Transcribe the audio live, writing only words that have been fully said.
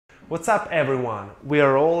What's up everyone? We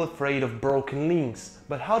are all afraid of broken links,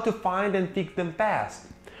 but how to find and fix them fast?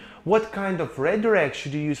 What kind of redirect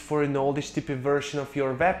should you use for an old HTTP version of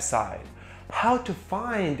your website? How to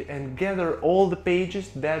find and gather all the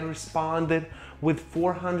pages that responded with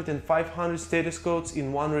 400 and 500 status codes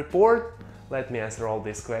in one report? Let me answer all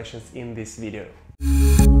these questions in this video.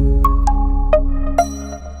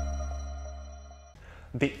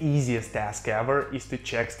 The easiest task ever is to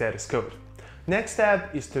check status code. Next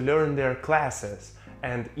step is to learn their classes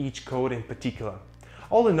and each code in particular.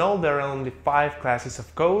 All in all, there are only 5 classes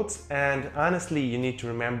of codes, and honestly you need to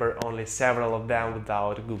remember only several of them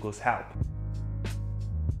without Google's help.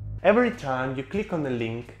 Every time you click on a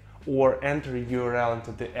link or enter a URL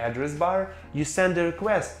into the address bar, you send a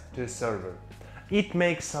request to a server. It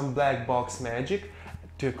makes some black box magic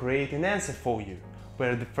to create an answer for you,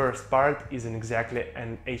 where the first part isn't exactly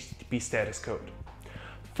an HTTP status code.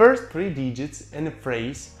 First 3 digits and a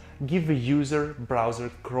phrase give a user, browser,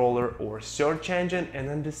 crawler or search engine an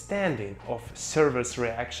understanding of server's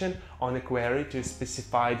reaction on a query to a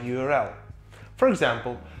specified URL. For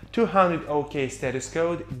example, 200 OK status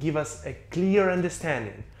code give us a clear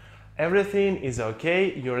understanding. Everything is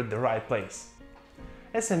OK, you're at the right place.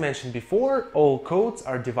 As I mentioned before, all codes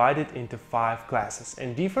are divided into 5 classes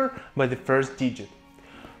and differ by the first digit.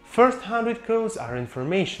 First 100 codes are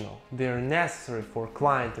informational. They are necessary for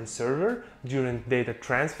client and server during data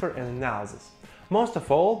transfer and analysis. Most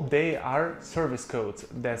of all, they are service codes,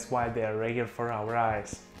 that's why they are rare for our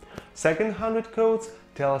eyes. Second 100 codes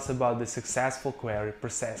tell us about the successful query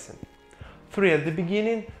processing. 3 at the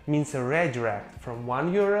beginning means a redirect from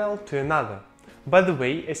one URL to another. By the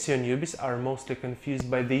way, SEO newbies are mostly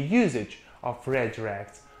confused by the usage of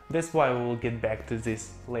redirects. That's why we will get back to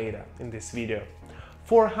this later in this video.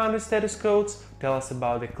 400 status codes tell us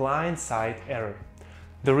about the client-side error.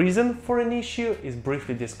 The reason for an issue is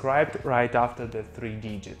briefly described right after the 3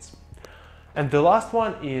 digits. And the last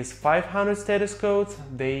one is 500 status codes.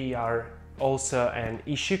 They are also an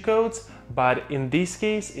issue codes, but in this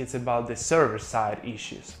case it's about the server-side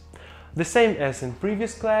issues. The same as in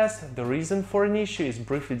previous class, the reason for an issue is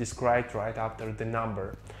briefly described right after the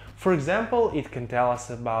number. For example, it can tell us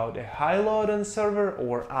about a high load on server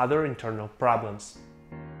or other internal problems.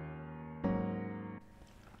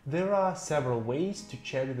 There are several ways to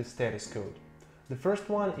check the status code. The first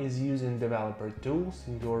one is using developer tools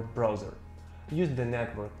in your browser. Use the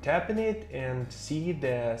network tab in it and see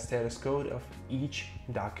the status code of each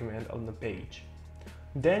document on the page.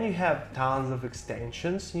 Then you have tons of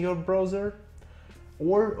extensions in your browser,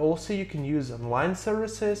 or also you can use online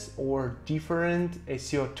services or different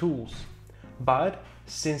SEO tools. But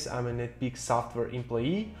since I'm a Netpeak software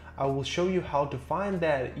employee, I will show you how to find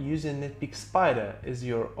that using Netpeak Spider as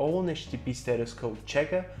your own HTTP status code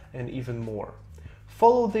checker and even more.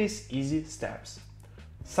 Follow these easy steps.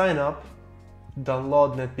 Sign up,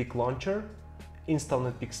 download Netpeak Launcher, install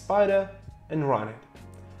Netpeak Spider and run it.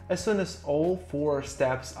 As soon as all 4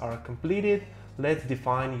 steps are completed, let's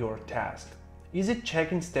define your task. Is it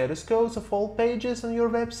checking status codes of all pages on your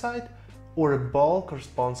website, or a bulk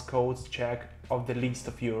response codes check of the list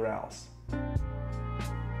of URLs?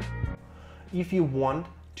 If you want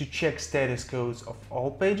to check status codes of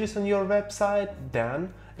all pages on your website,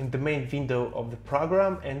 then in the main window of the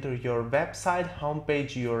program, enter your website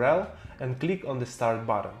homepage URL and click on the Start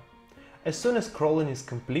button. As soon as scrolling is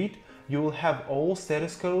complete, you will have all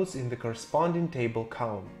status codes in the corresponding table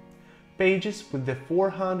column. Pages with the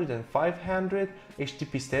 400 and 500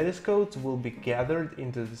 HTTP status codes will be gathered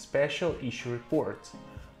into the special issue reports.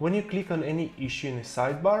 When you click on any issue in a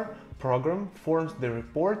sidebar, program forms the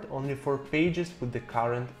report only for pages with the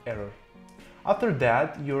current error. After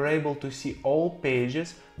that, you are able to see all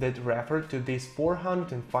pages that refer to these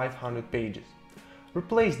 400 and 500 pages.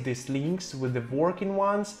 Replace these links with the working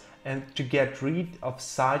ones and to get rid of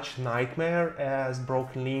such nightmare as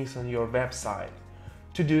broken links on your website.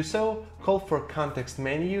 To do so, call for context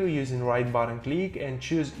menu using right button click and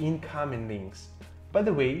choose incoming links. By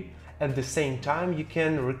the way, at the same time you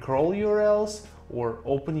can recrawl URLs or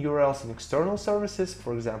open URLs in external services.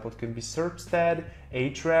 For example, it could be Serpstat,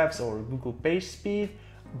 Ahrefs or Google PageSpeed,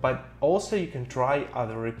 but also you can try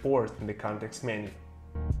other reports in the context menu.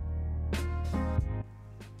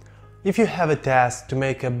 If you have a task to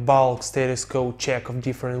make a bulk status code check of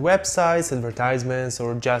different websites, advertisements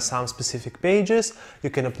or just some specific pages, you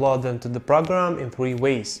can upload them to the program in 3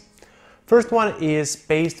 ways. First one is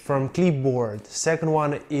paste from clipboard. Second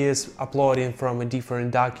one is uploading from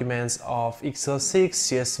different documents of XXX,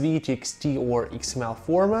 CSV, TXT or XML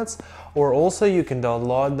formats, or also you can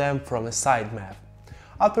download them from a sitemap.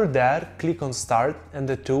 After that, click on Start and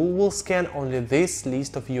the tool will scan only this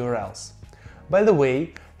list of URLs. By the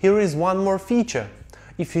way, here is one more feature.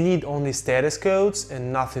 If you need only status codes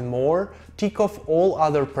and nothing more, tick off all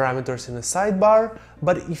other parameters in the sidebar,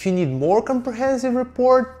 but if you need more comprehensive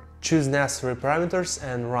report, choose necessary parameters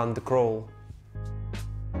and run the crawl.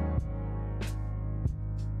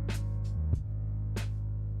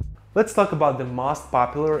 Let's talk about the most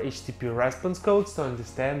popular HTTP response codes to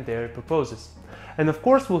understand their purposes. And of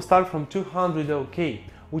course we'll start from 200 OK,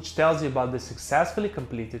 which tells you about the successfully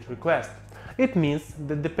completed request. It means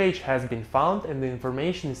that the page has been found and the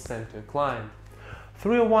information is sent to a client.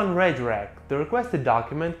 301 redirect, the requested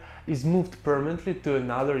document is moved permanently to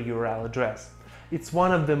another URL address. It's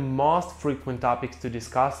one of the most frequent topics to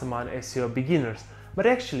discuss among SEO beginners, but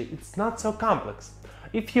actually it's not so complex.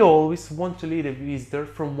 If you always want to lead a visitor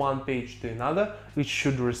from one page to another, it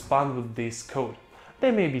should respond with this code.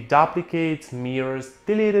 There may be duplicates, mirrors,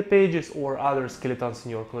 deleted pages or other skeletons in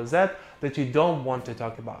your closet that you don't want to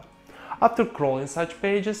talk about. After crawling such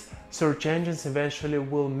pages, search engines eventually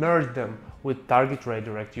will merge them with target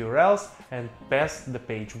redirect URLs and pass the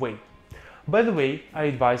page weight. By the way, I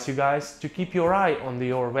advise you guys to keep your eye on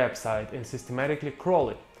your website and systematically crawl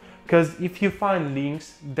it. Because if you find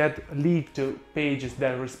links that lead to pages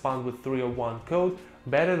that respond with 301 code,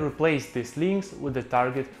 better replace these links with the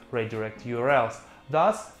target redirect URLs.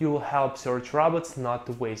 Thus, you will help search robots not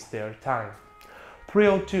to waste their time.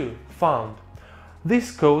 302 found.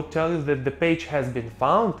 This code tells you that the page has been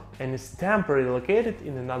found and is temporarily located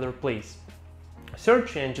in another place.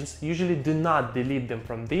 Search engines usually do not delete them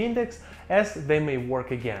from the index as they may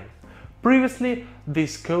work again. Previously,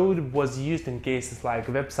 this code was used in cases like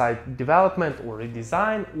website development or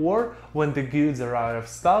redesign, or when the goods are out of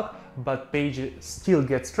stock but page still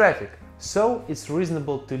gets traffic. So it's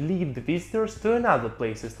reasonable to lead the visitors to another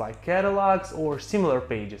places like catalogs or similar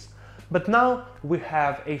pages. But now we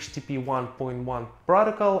have HTTP 1.1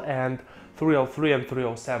 protocol and 303 and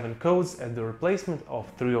 307 codes as the replacement of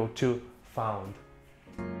 302 found.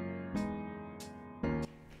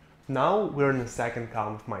 Now we're in the second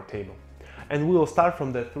column of my table, and we will start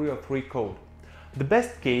from the 303 code. The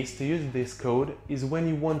best case to use this code is when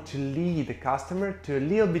you want to lead the customer to a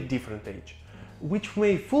little bit different page, which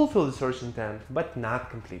may fulfill the search intent, but not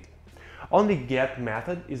completely. Only GET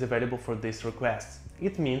method is available for these requests.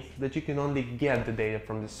 It means that you can only get the data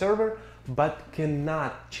from the server, but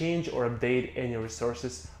cannot change or update any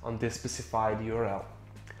resources on this specified URL.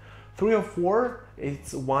 304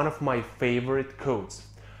 is one of my favorite codes.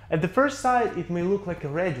 At the first sight, it may look like a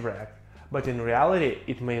redirect, but in reality,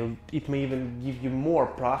 it may even give you more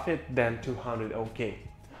profit than 200 OK.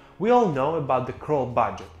 We all know about the crawl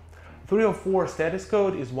budget. 304 status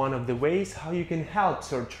code is one of the ways how you can help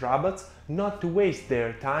search robots not to waste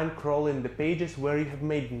their time crawling the pages where you have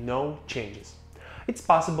made no changes. It's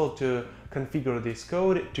possible to configure this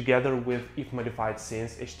code together with if modified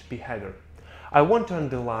since HTTP header. I want to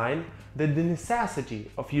underline that the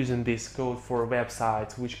necessity of using this code for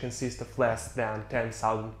websites which consist of less than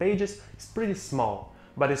 10,000 pages is pretty small,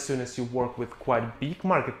 but as soon as you work with quite big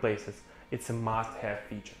marketplaces, it's a must-have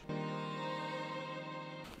feature.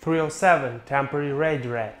 307 temporary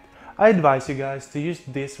redirect. I advise you guys to use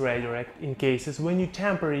this redirect in cases when you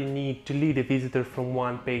temporarily need to lead a visitor from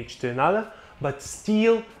one page to another, but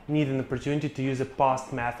still need an opportunity to use a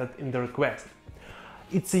post method in the request.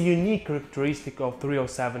 It's a unique characteristic of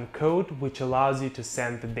 307 code which allows you to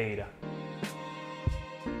send the data.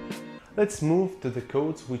 Let's move to the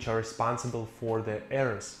codes which are responsible for the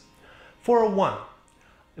errors. 401.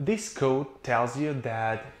 This code tells you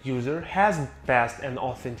that user hasn't passed an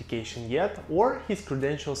authentication yet or his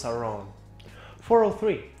credentials are wrong.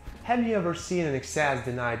 403. Have you ever seen an access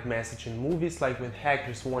denied message in movies, like when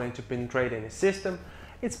hackers wanted to penetrate any system?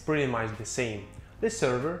 It's pretty much the same. The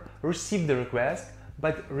server received the request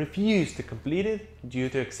but refused to complete it due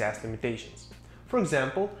to access limitations. For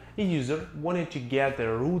example, a user wanted to get the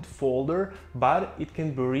root folder, but it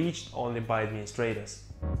can be reached only by administrators.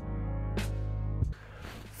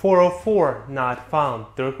 404 not found.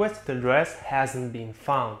 The requested address hasn't been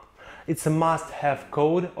found. It's a must-have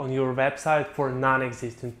code on your website for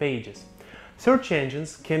non-existent pages. Search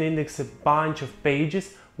engines can index a bunch of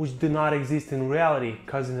pages which do not exist in reality,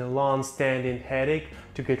 causing a long-standing headache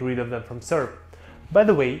to get rid of them from SERP. By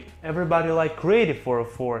the way, everybody likes creative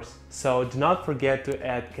 404s, so do not forget to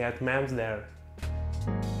add cat memes there.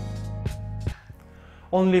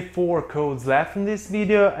 Only 4 codes left in this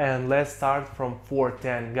video, and let's start from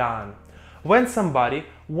 410 gone. When somebody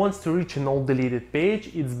wants to reach an old deleted page,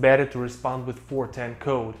 it's better to respond with 410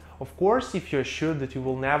 code. Of course, if you're sure that you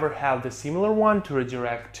will never have the similar one to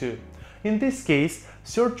redirect to. In this case,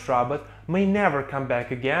 search robot may never come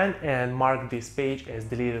back again and mark this page as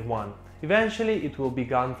deleted one. Eventually, it will be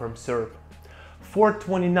gone from SERP.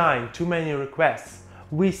 429, too many requests.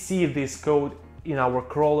 We see this code in our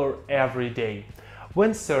crawler every day.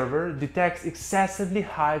 When server detects excessively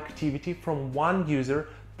high activity from one user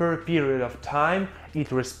per period of time,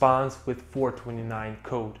 it responds with 429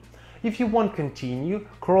 code. If you want to continue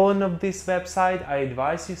crawling of this website, I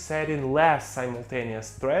advise you setting less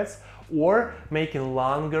simultaneous threads or making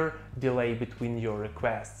longer delay between your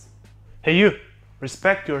requests. Hey you!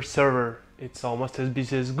 Respect your server. It's almost as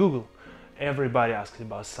busy as Google. Everybody asks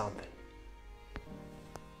about something.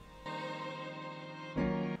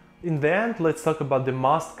 In the end, let's talk about the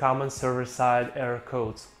most common server-side error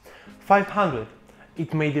codes. 500.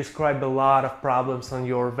 It may describe a lot of problems on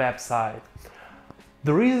your website.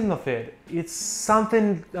 The reason of it, it's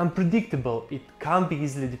something unpredictable. It can't be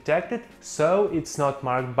easily detected, so it's not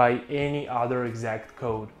marked by any other exact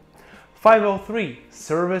code. 503.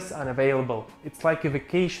 Service unavailable. It's like a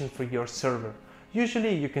vacation for your server.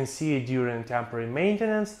 Usually you can see it during temporary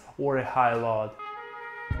maintenance or a high load.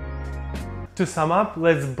 To sum up,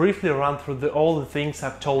 let's briefly run through all the things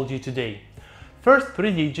I've told you today. First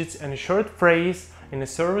 3 digits and a short phrase in a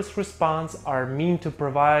service response are meant to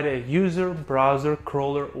provide a user, browser,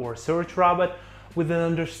 crawler or search robot with an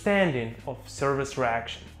understanding of service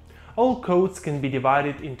reaction. All codes can be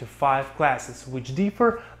divided into 5 classes, which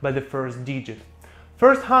differ by the first digit.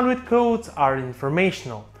 First 100 codes are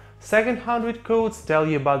informational. Second 100 codes tell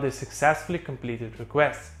you about the successfully completed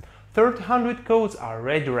requests. Third 100 codes are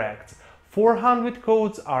redirects. 400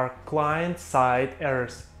 codes are client-side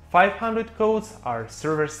errors. 500 codes are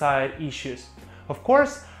server-side issues. Of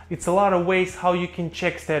course, it's a lot of ways how you can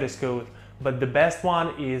check status code, but the best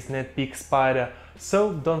one is Netpeak Spider.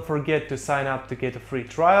 So don't forget to sign up to get a free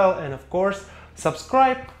trial and of course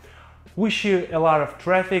subscribe. Wish you a lot of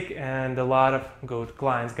traffic and a lot of good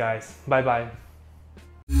clients, guys. Bye bye.